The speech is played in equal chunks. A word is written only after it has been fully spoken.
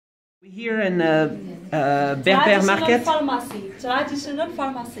We're here in Berber market. Traditional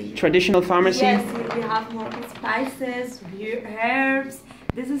pharmacy. Traditional pharmacy. Yes, here we have Moroccan spices, herbs.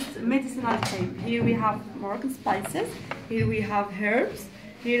 This is medicinal type. Here we have Moroccan spices. Here we have herbs.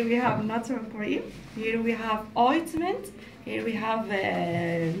 Here we have natural cream. Here we have ointment. Here we have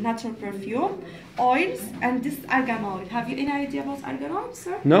natural perfume, oils, and this argan oil. Have you any idea about argan oil,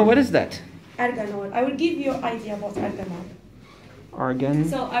 sir? No, what is that? Argan oil. I will give you an idea about argan oil. Argan.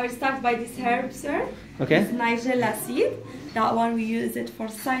 So I will start by this herb, sir. Okay. This nigella seed. That one we use it for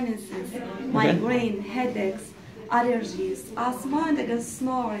sinuses, migraine, headaches, allergies, asthma, and I can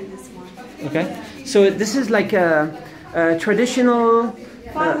snore in this one. Okay. So this is like a traditional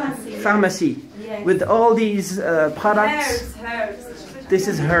pharmacy Yes. with all these products. Herbs. This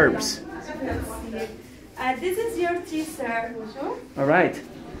is herbs. This is your tea, sir. Sure? All right.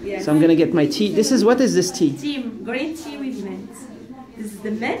 Yes. So I'm gonna get my tea. What is this tea? Tea, green tea with mint. This is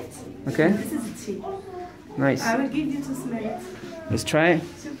the mint. Okay. This is the tea. Nice. I will give you to smell it. Let's try.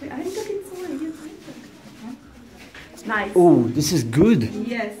 Nice. Oh, this is good.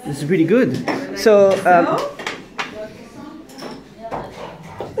 Yes. This is really good. So.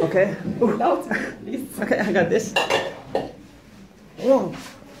 Okay. Ooh. Okay, I got this. Whoa.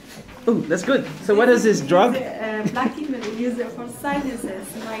 Oh, that's good. So what is this drug? Black people use it for sinuses,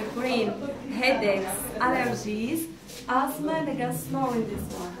 migraine, headaches, allergies, asthma, and they can snore in this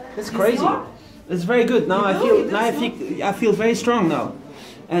one. That's crazy. It's very good. Now I feel very strong now.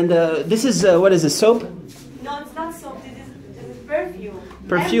 And this is what is this, soap? No, it's not soap. This is perfume.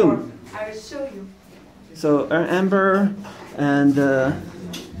 Perfume. Amber. I will show you. So amber and.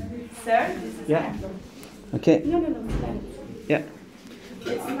 Sir, this is yeah. amber. Okay. No. Yeah.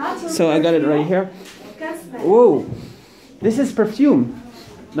 It's natural. So I got it right here. You can smell it. Whoa, this is perfume.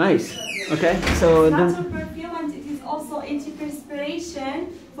 Nice. Okay, so It's natural perfume, and it is also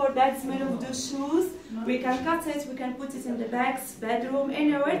antiperspiration for that smell of the shoes. We can cut it, we can put it in the bags, bedroom,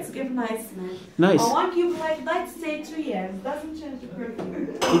 anywhere to give nice smell. Nice. One cube like that stays 2 years. Doesn't change the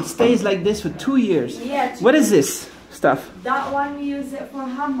perfume. It stays like this for 2 years. Yeah. What is this stuff? That one we use it for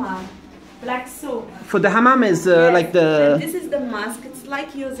hammam, black soap. For the hammam is Yes. like the. And this is the mask. It's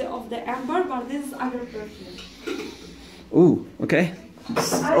like using of the amber, but this is other perfume. Ooh, okay.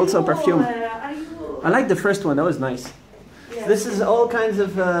 It's also perfume. I like the first one. That was nice. Yes. This is all kinds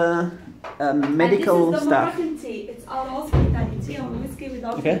of medical and this is the stuff. Moroccan tea. It's all hospitality on whiskey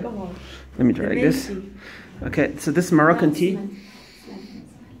without Okay. alcohol. Let me try like this. Tea. Okay, so this Moroccan tea.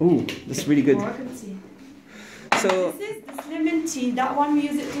 Ooh, this is really good. Moroccan tea. So This is this lemon tea. That one we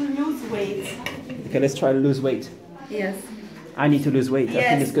use it to lose weight. okay, let's try to lose weight. Yes. I need to lose weight. I think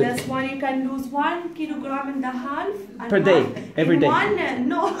Yes, it's good. that's one you can lose 1.5 kilograms and Per day, every day. in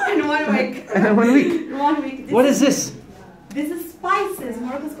 1 week. 1 week. 1 week. What is this? This is spices.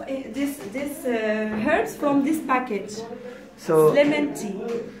 Moroccan this herbs from this package. So Lemon tea.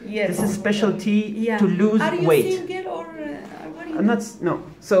 Yes. this is special tea Yeah. to lose Are you weight. single or what are you I'm not. No.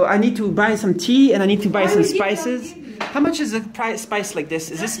 So I need to buy some tea and I need to buy I some will give you- spices. How much is a spice like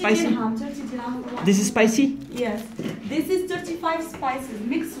this? Is this 30 spicy? dirham, 30 dirham for one. This is spicy. Yes. This is 35 spices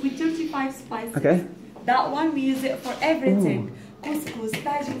mixed with 35 spices. Okay. That one we use it for everything. Couscous,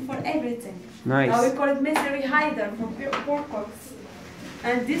 tagine, for everything. Nice. Now we call it misery hider for pork.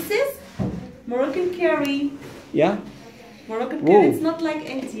 And this is Moroccan curry. Yeah. Moroccan Whoa. curry, it's not like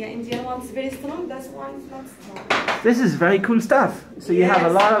India. Indian one's very strong, that one is not strong. This is very cool stuff. So you have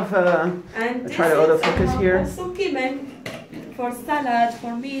a Yes. lot of. And I'll try to autofocus here. Also cumin for salad,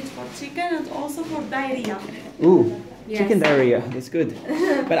 for meat, for chicken, and also for diarrhea. Ooh, Yes. chicken diarrhea. That's good.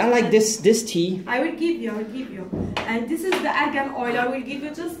 But I like this tea. I will give you. And this is the argan oil. I will give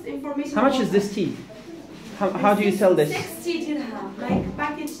you just information. How much about is this tea? How do you sell this? 60 dirham, like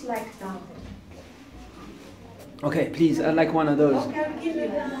package like that. Okay, please. I like one of those. Okay, I'll give you.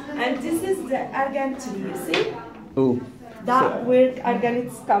 And this is the argan tea, you see? Ooh. That where argan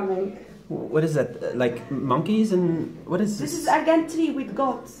is coming. What is that? Like monkeys and what is This this? is argan tree with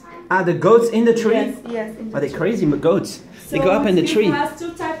goats. Ah, the goats in the tree. Yes. In the Are they tree. crazy goats? They go up in the tree. It has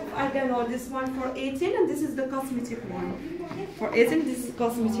two types of argan oil. This one for eating, and this is the cosmetic one. For eating, this is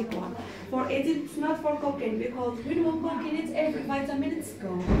cosmetic one. For eating, it's not for cocaine because we don't cocaine it every vitamin it's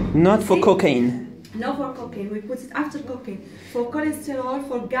gone. Not for See? cocaine. No, for cocaine. We put it after cocaine. For cholesterol,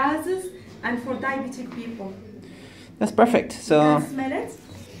 for gases, and for diabetic people. That's perfect. You So, can smell it,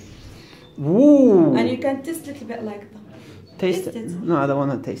 woo. and you can taste a little bit like that. Taste it. it. No, I don't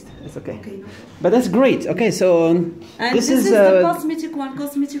want to taste. It's okay. Okay. No. But that's great. Okay, so And this is the cosmetic one.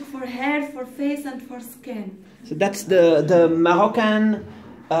 Cosmetic for hair, for face, and for skin. so that's the Moroccan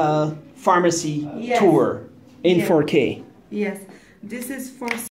pharmacy Yes. tour in Yeah. 4K. Yes. This is for